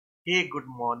Hey, good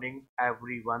morning,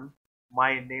 everyone.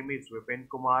 My name is Vipin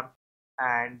Kumar,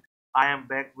 and I am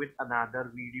back with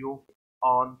another video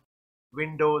on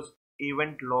Windows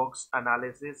event logs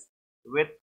analysis with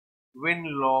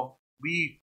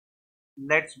winlogbeat.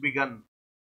 Let's begin.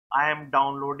 I am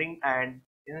downloading and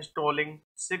installing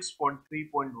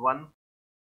 6.3.1.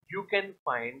 You can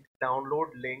find download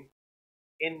link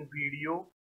in video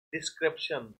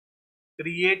description.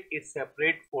 Create a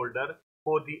separate folder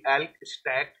for the ELK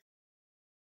stack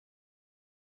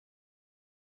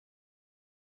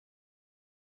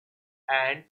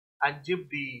and unzip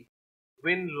the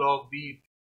winlogbeat.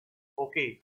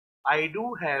 Okay, I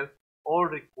do have all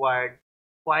required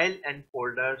file and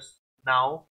folders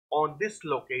now on this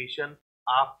location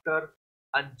after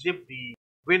unzip the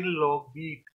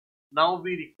winlogbeat. Now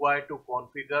we require to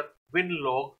configure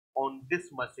winlog on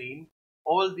this machine.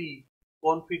 All the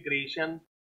configuration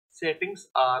settings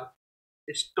are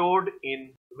stored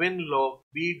in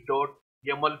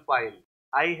winlogbeat.yml file.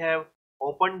 I have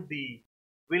opened the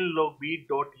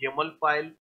winlogbeat.yml file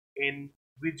in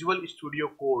Visual Studio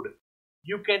Code.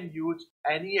 You can use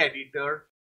any editor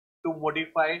to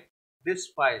modify this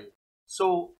file.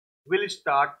 So we'll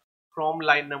start from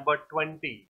line number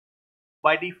 20.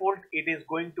 By default, it is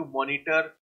going to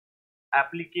monitor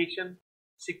application,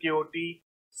 security,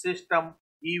 system,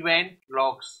 event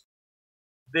logs.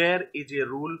 There is a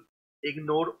rule: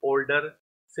 ignore older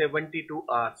 72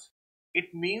 hours.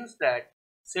 It means that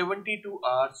 72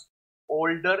 hours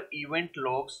older event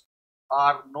logs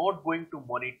are not going to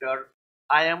monitor.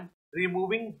 I am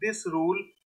removing this rule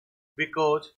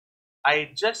because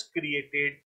I just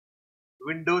created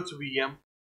Windows VM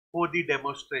for the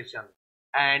demonstration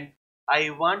and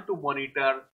I want to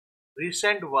monitor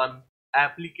recent one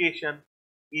application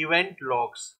event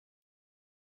logs.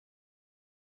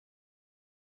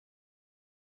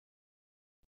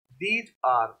 These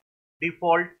are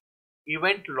default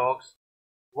event logs.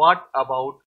 What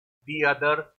about the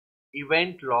other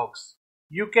event logs?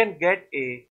 You can get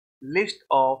a list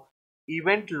of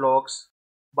event logs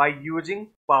by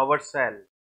using PowerShell.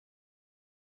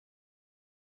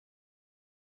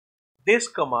 This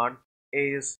command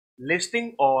is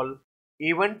listing all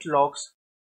event logs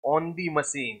on the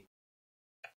machine.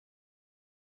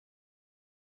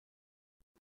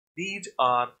 These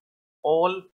are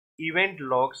all event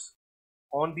logs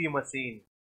on the machine.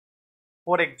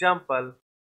 For example,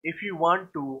 if you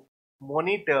want to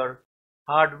monitor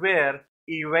hardware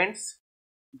events,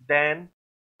 then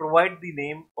provide the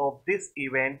name of this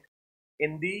event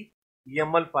in the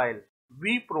YAML file.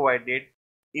 We provided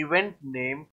event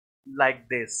name like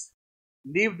this.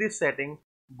 Leave this setting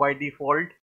by default.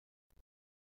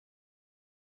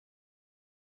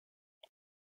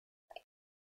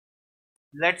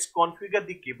 Let's configure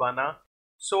the Kibana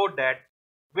so that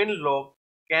winlog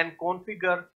can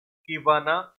configure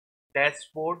Kibana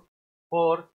dashboard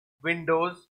for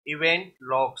Windows event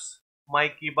logs. My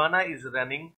Kibana is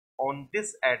running on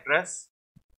this address.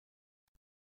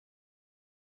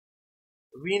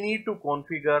 We need to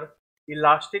configure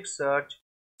elasticsearch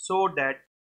so that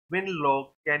winlog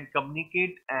can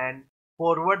communicate and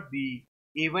forward the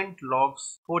event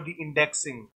logs for the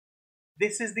indexing.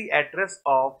 This is the address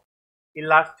of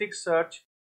Elasticsearch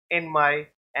in my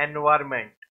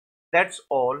environment. That's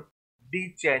all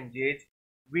the changes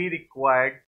we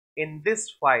required in this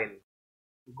file.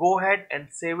 Go ahead and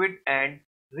save it and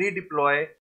redeploy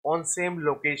on same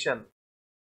location.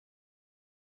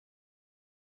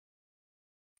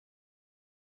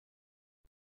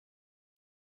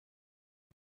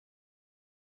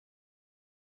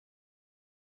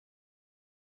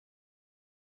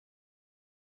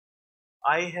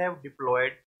 I have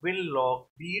deployed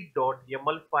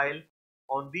winlogbeat.yml file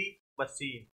on the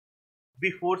machine.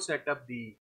 Before set up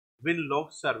the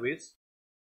winlog service,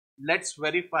 let's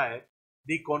verify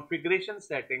the configuration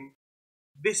setting.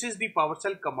 This is the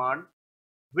PowerShell command.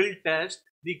 We'll test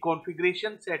the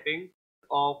configuration setting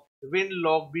of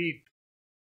winlogbeat.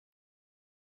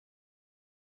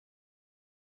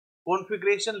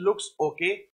 Configuration looks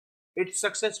okay. It's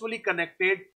successfully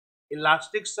connected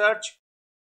Elasticsearch.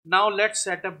 Now let's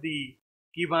set up the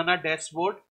Kibana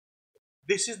dashboard.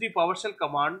 This is the PowerShell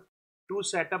command to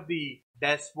set up the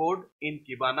dashboard in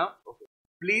Kibana. Okay.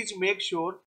 Please make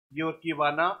sure your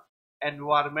Kibana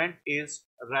environment is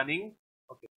running,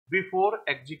 okay, before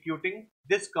executing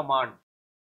this command.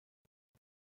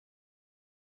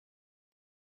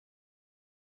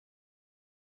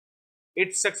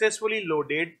 It successfully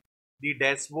loaded the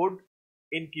dashboard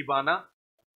in Kibana.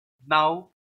 Now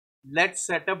let's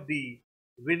set up the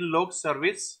winlog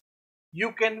service.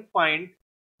 You can find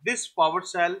this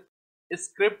PowerShell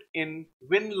script in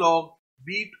winlog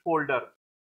beat folder.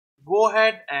 Go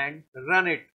ahead and run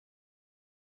it.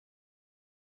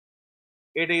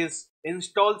 It is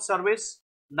install service.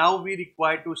 Now we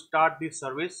require to start the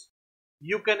service.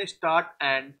 You can start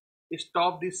and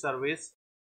stop the service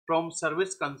from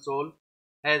service console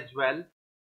as well.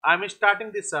 I'm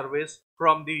starting the service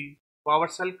from the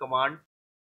PowerShell command.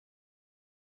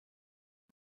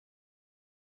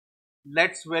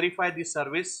 Let's verify the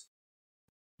service.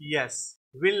 Yes,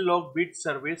 winlogbeat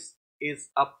service is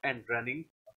up and running.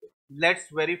 Let's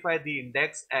verify the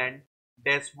index and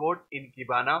dashboard in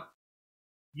Kibana.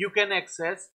 You can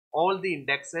access all the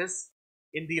indexes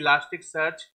in the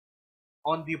Elasticsearch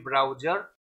on the browser.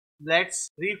 Let's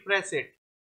refresh it.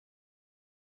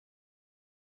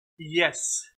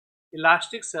 Yes,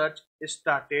 Elasticsearch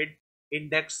started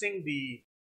indexing the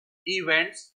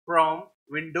events from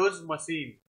Windows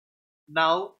machine.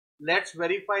 Now let's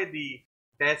verify the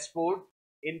dashboard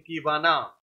in Kibana.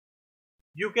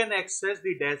 You can access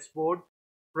the dashboard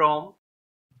from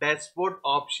dashboard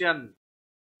option.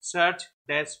 Search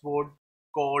dashboard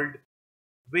called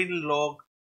winlog.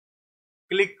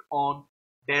 Click on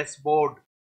dashboard.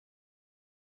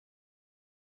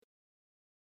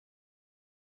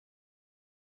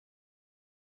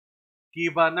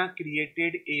 Kibana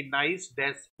created a nice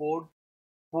dashboard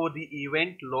for the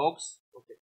event logs.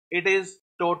 Okay. It is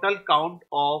total count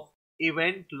of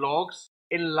event logs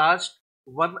in last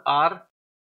 1 hour.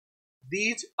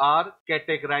 These are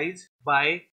categorized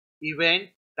by event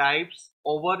types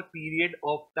over period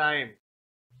of time.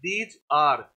 These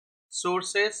are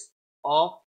sources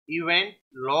of event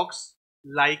logs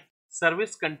like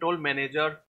Service Control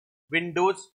Manager,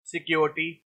 Windows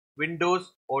Security,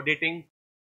 Windows Auditing,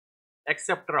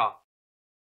 etc.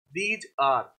 These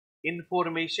are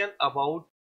information about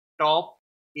top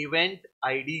event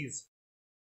IDs.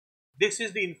 This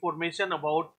is the information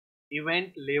about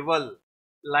event level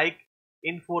like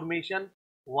information,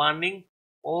 warning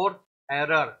or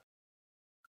error.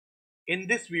 In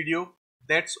this video,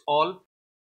 that's all.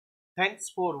 Thanks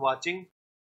for watching.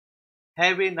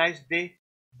 Have a nice day.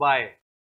 Bye.